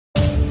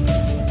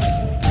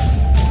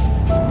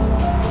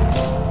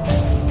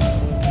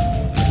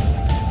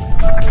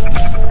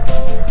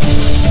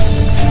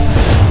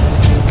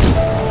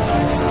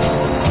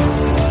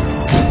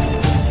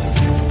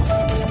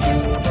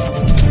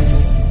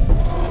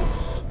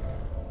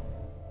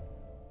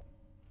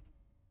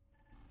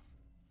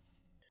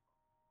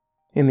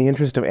In the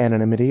interest of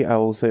anonymity, I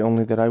will say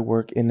only that I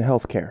work in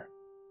healthcare.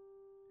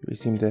 We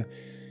seem to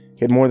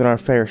get more than our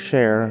fair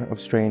share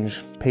of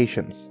strange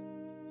patients.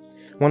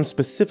 One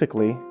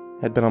specifically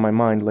had been on my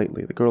mind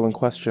lately. The girl in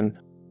question,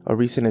 a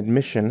recent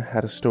admission,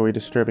 had a story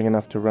disturbing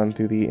enough to run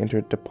through the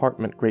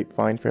interdepartment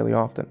grapevine fairly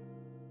often.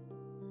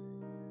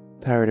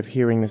 Tired of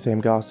hearing the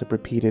same gossip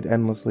repeated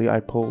endlessly, I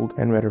pulled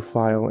and read her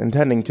file,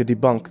 intending to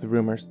debunk the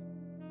rumors.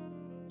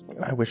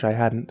 I wish I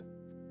hadn't.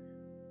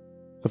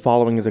 The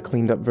following is a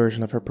cleaned-up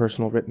version of her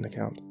personal written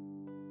account.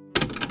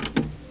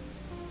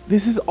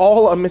 This is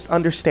all a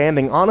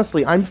misunderstanding.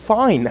 Honestly, I'm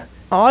fine.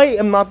 I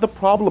am not the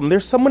problem.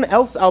 There's someone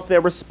else out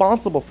there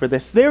responsible for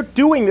this. They're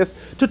doing this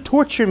to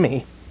torture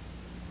me.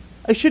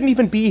 I shouldn't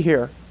even be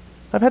here.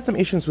 I've had some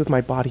issues with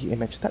my body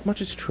image. That much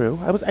is true.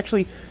 I was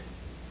actually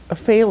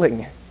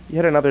failing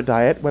yet another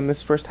diet when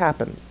this first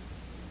happened.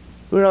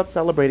 We were out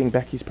celebrating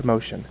Becky's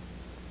promotion.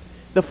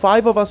 The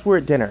 5 of us were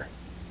at dinner.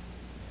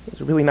 It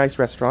was a really nice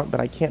restaurant, but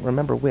I can't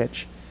remember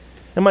which.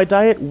 And my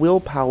diet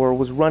willpower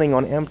was running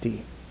on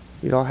empty.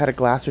 We'd all had a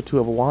glass or 2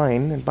 of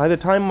wine, and by the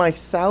time my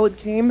salad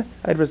came,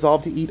 I'd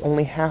resolved to eat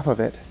only half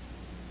of it.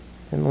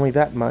 And only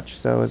that much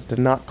so as to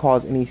not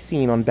cause any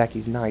scene on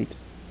Becky's night.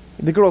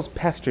 The girls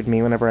pestered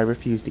me whenever I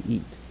refused to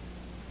eat.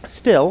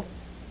 Still,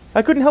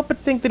 I couldn't help but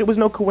think that it was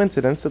no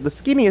coincidence that the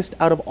skinniest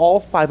out of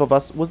all 5 of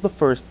us was the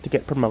first to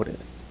get promoted.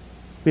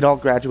 We'd all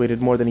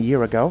graduated more than a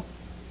year ago,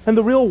 and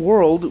the real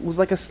world was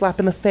like a slap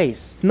in the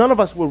face. None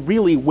of us were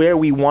really where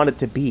we wanted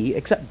to be,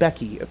 except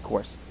Becky, of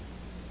course.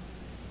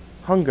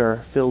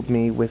 Hunger filled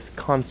me with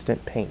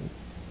constant pain,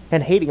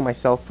 and hating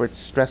myself for it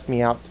stressed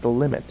me out to the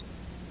limit.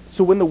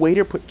 So when the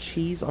waiter put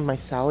cheese on my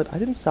salad, I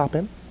didn't stop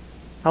him.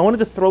 I wanted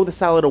to throw the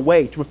salad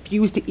away, to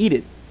refuse to eat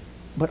it,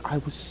 but I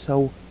was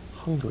so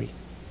hungry.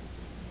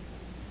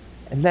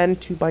 And then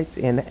 2 bites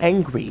in,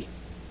 angry,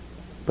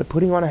 but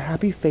putting on a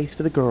happy face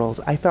for the girls,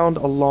 I found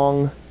a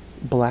long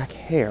black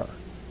hair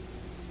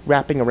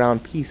wrapping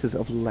around pieces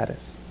of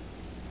lettuce.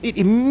 It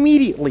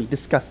immediately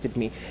disgusted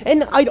me,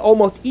 and I'd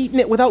almost eaten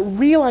it without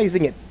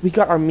realizing it. We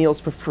got our meals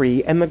for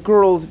free, and the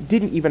girls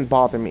didn't even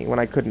bother me when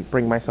I couldn't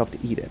bring myself to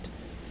eat it.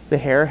 The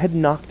hair had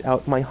knocked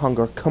out my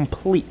hunger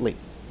completely.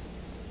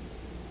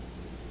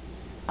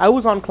 I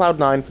was on cloud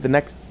 9 for the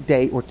next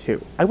day or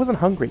 2. I wasn't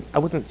hungry. I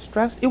wasn't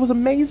stressed. It was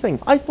amazing.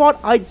 I thought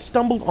I'd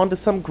stumbled onto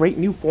some great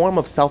new form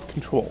of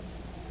self-control.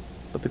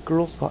 But the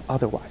girls thought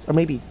otherwise, or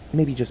maybe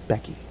just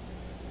Becky.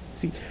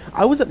 See,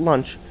 I was at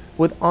lunch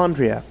with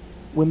Andrea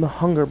when the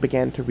hunger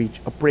began to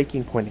reach a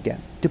breaking point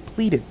again.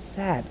 Depleted,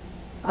 sad.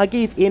 I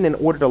gave in and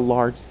ordered a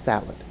large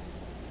salad.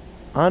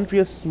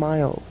 Andrea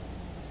smiled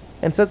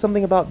and said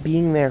something about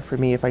being there for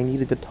me if I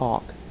needed to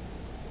talk.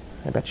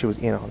 I bet she was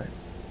in on it.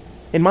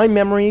 In my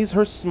memories,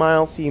 her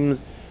smile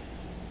seems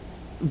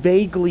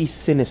vaguely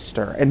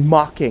sinister and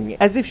mocking,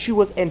 as if she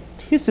was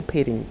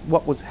anticipating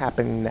what was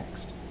happening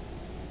next.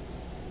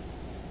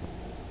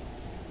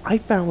 I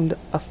found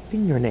a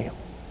fingernail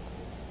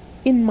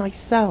in my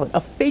salad, a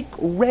fake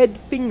red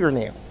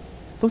fingernail.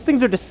 Those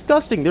things are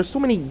disgusting. There's so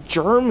many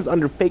germs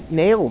under fake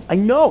nails. I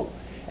know.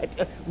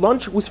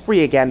 Lunch was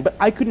free again, but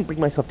I couldn't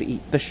bring myself to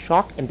eat. The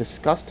shock and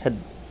disgust had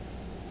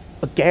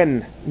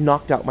again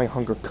knocked out my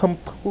hunger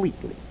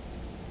completely.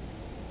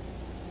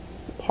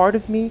 Part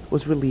of me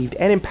was relieved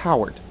and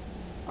empowered.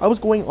 I was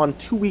going on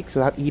 2 weeks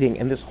without eating,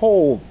 and this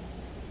whole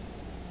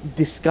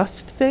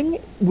disgust thing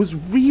was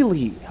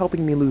really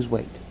helping me lose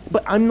weight.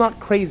 But I'm not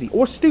crazy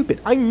or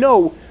stupid. I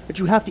know that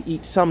you have to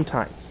eat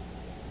sometimes.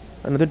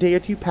 Another day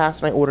or 2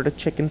 passed, and I ordered a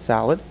chicken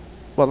salad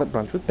while at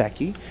brunch with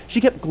Becky. She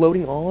kept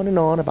gloating on and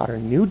on about her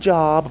new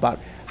job, about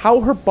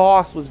how her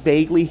boss was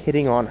vaguely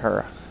hitting on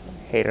her.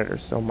 I hated her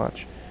so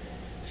much.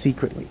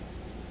 Secretly.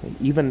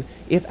 Even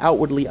if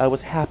outwardly I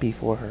was happy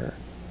for her.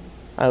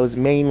 I was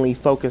mainly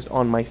focused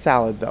on my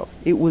salad, though.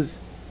 It was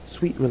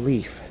sweet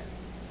relief.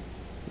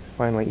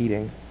 Finally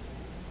eating.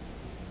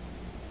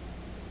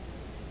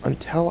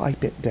 Until I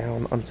bit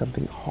down on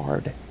something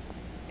hard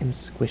and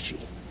squishy.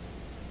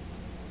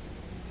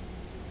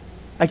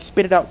 I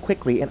spit it out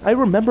quickly, and I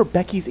remember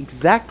Becky's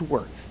exact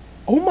words.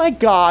 "Oh my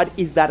God,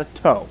 is that a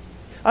toe?"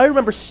 I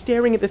remember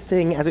staring at the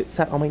thing as it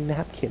sat on my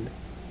napkin.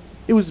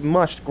 It was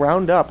mushed,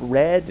 ground up,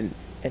 red,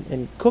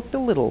 and cooked a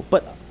little,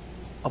 but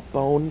a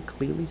bone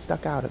clearly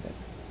stuck out of it.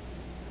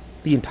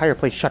 The entire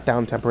place shut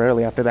down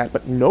temporarily after that,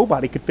 but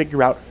nobody could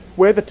figure out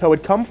where the toe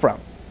had come from.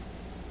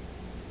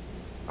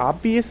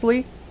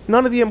 Obviously,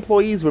 none of the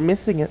employees were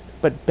missing it,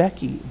 but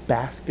Becky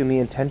basked in the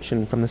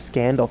attention from the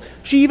scandal.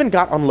 She even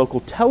got on local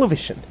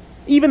television,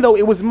 even though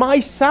it was my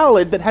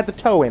salad that had the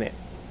toe in it.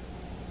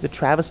 It's a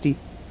travesty.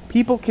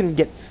 People can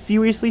get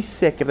seriously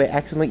sick if they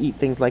accidentally eat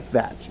things like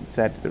that, she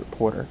said to the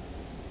reporter.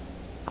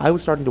 I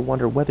was starting to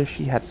wonder whether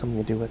she had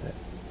something to do with it.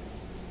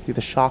 See,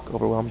 the shock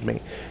overwhelmed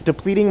me,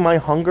 depleting my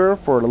hunger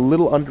for a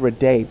little under a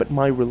day, but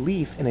my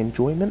relief and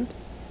enjoyment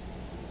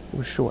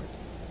was short.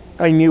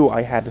 I knew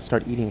I had to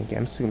start eating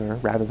again sooner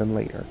rather than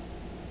later.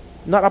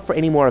 Not up for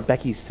any more of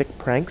Becky's sick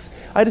pranks,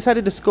 I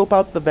decided to scope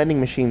out the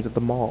vending machines at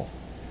the mall.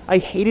 I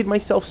hated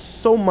myself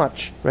so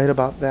much right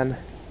about then,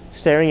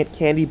 staring at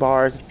candy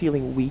bars and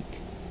feeling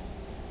weak,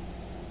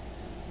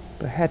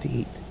 But I had to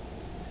eat.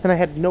 And I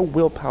had no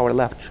willpower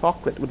left.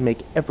 Chocolate would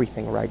make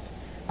everything right.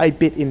 I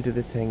bit into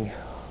the thing.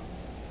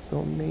 So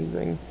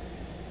amazing.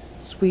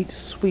 Sweet,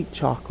 sweet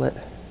chocolate.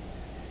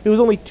 It was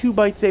only 2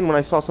 bites in when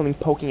I saw something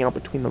poking out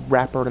between the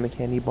wrapper and the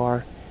candy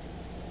bar.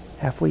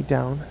 Halfway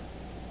down,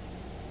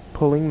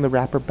 pulling the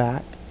wrapper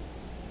back,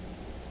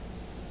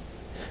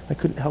 I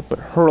couldn't help but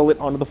hurl it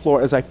onto the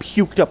floor as I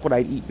puked up what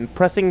I'd eaten.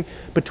 Pressing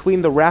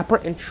between the wrapper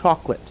and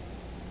chocolate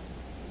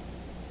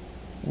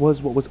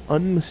was what was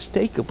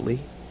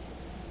unmistakably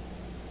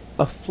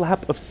a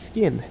flap of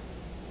skin.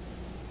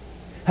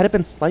 Had it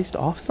been sliced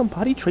off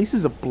somebody?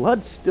 Traces of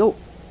blood still...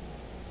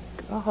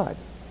 God.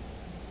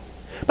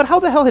 But how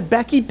the hell had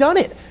Becky done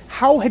it?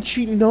 How had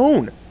she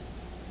known?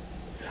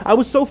 I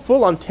was so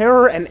full on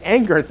terror and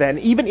anger then,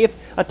 even if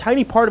a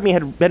tiny part of me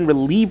had been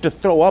relieved to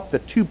throw up the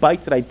 2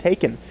 bites that I'd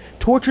taken.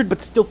 Tortured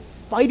but still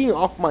fighting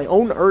off my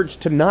own urge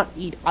to not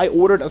eat, I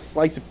ordered a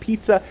slice of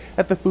pizza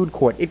at the food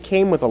court. It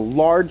came with a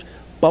large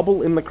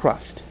bubble in the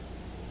crust.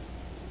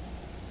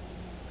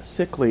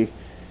 Sickly,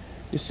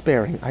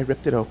 despairing, I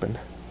ripped it open,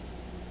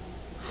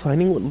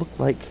 finding what looked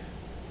like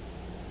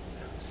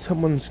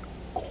someone's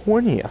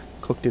cornea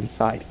cooked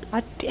inside.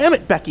 God damn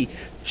it, Becky!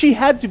 She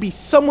had to be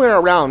somewhere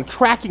around,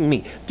 tracking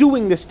me,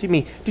 doing this to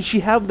me. Did she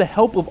have the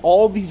help of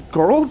all these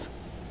girls?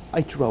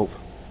 I drove.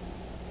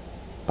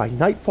 By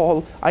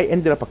nightfall, I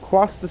ended up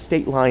across the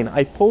state line.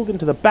 I pulled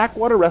into the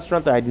backwater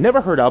restaurant that I'd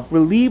never heard of,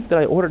 relieved that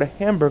I ordered a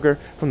hamburger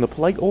from the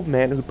polite old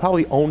man who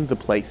probably owned the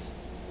place.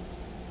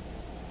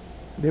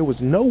 There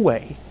was no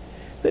way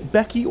that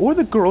Becky or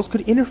the girls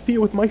could interfere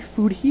with my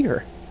food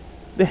here.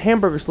 The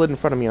hamburger slid in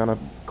front of me on a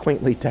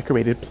quaintly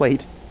decorated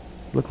plate.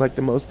 It looked like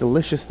the most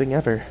delicious thing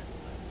ever.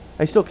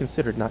 I still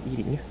considered not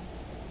eating.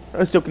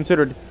 I still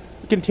considered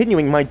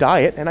continuing my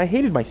diet, and I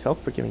hated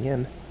myself for giving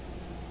in.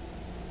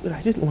 But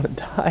I didn't want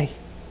to die.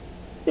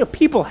 You know,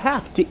 people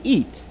have to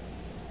eat.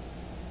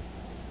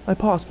 I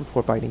paused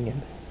before biting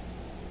in.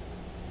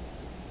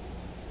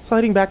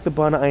 Sliding back the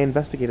bun, I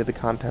investigated the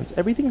contents.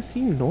 Everything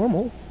seemed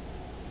normal,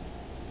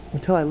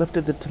 until I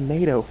lifted the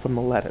tomato from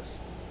the lettuce.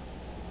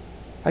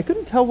 I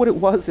couldn't tell what it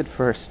was at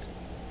first.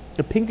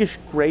 A pinkish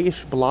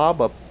grayish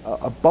blob,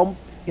 a bump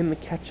in the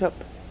ketchup.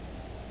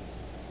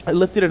 I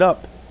lifted it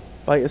up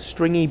by a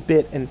stringy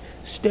bit and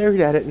stared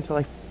at it until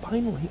I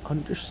finally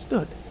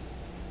understood.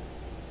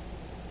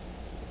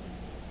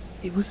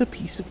 It was a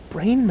piece of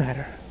brain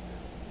matter.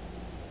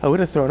 I would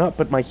have thrown up,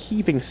 but my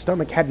heaving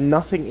stomach had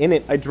nothing in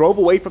it. I drove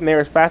away from there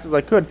as fast as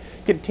I could,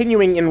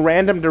 continuing in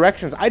random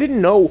directions. I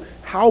didn't know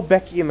how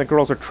Becky and the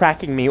girls are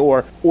tracking me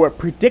or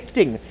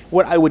predicting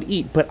what I would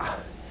eat, but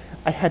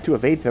I had to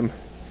evade them.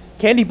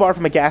 Candy bar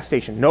from a gas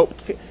station? Nope.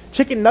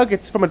 Chicken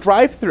nuggets from a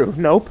drive-thru?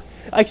 Nope.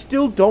 I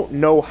still don't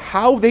know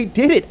how they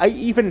did it. I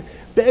even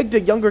begged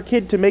a younger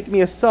kid to make me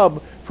a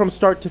sub from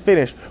start to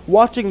finish,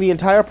 watching the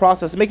entire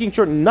process, making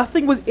sure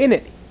nothing was in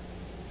it.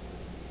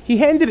 He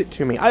handed it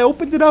to me. I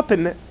opened it up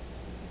and...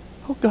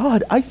 oh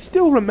God, I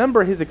still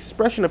remember his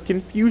expression of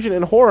confusion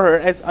and horror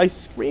as I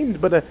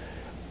screamed, but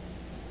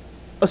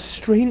a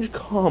strange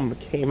calm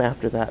came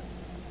after that.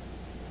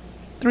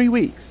 3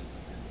 weeks.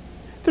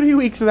 3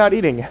 weeks without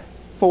eating.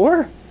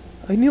 4?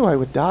 I knew I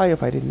would die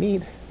if I didn't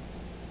eat.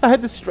 I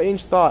had this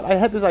strange thought. I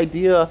had this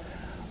idea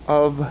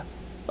of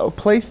a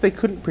place they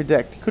couldn't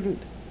predict,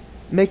 couldn't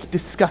make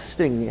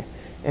disgusting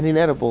and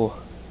inedible.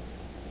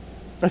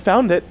 I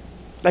found it.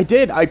 I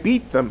did. I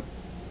beat them.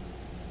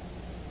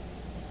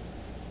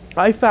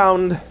 I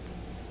found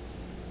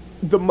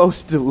the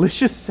most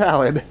delicious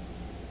salad,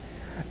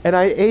 and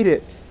I ate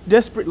it,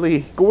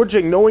 desperately,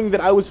 gorging, knowing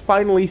that I was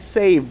finally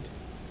saved.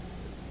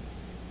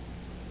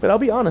 But I'll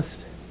be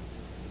honest,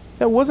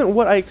 that wasn't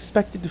what I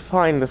expected to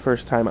find the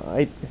first time.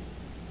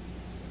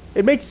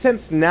 It makes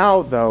sense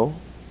now, though.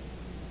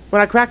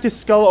 When I cracked his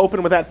skull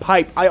open with that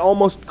pipe, I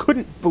almost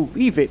couldn't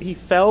believe it. He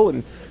fell,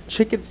 and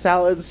chicken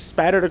salad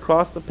spattered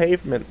across the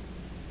pavement.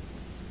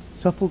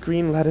 Supple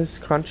green lettuce,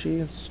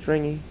 crunchy and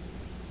stringy.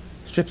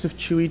 Strips of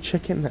chewy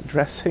chicken, that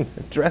dressing.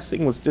 The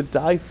dressing was to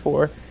die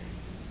for.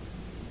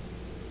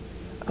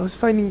 I was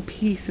finding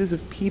pieces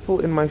of people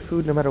in my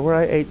food no matter where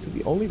I ate, so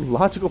the only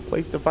logical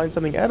place to find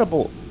something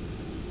edible.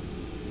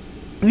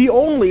 The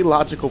only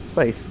logical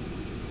place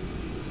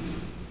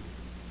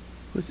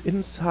was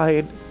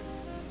inside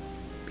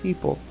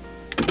people.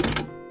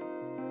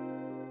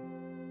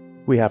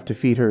 We have to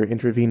feed her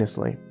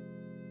intravenously.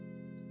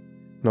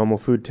 Normal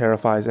food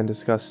terrifies and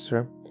disgusts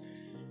her.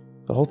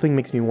 The whole thing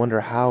makes me wonder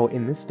how,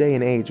 in this day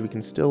and age, we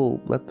can still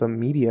let the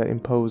media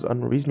impose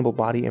unreasonable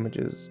body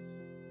images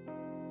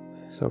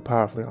so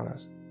powerfully on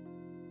us.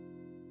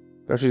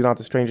 Though she's not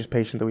the strangest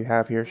patient that we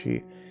have here,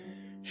 she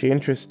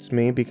interests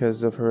me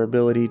because of her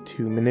ability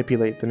to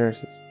manipulate the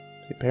nurses,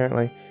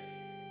 apparently,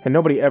 and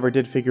nobody ever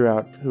did figure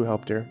out who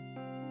helped her.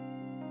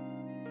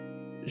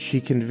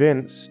 She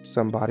convinced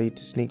somebody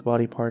to sneak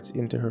body parts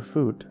into her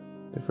food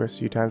the first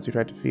few times we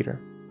tried to feed her.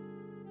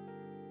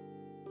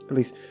 At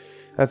least,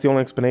 that's the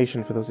only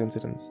explanation for those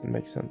incidents that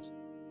makes sense.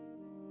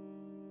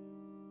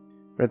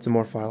 Read some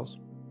more files.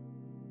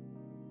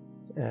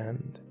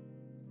 And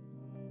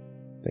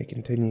They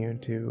continue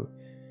to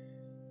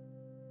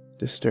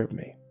disturb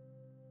me.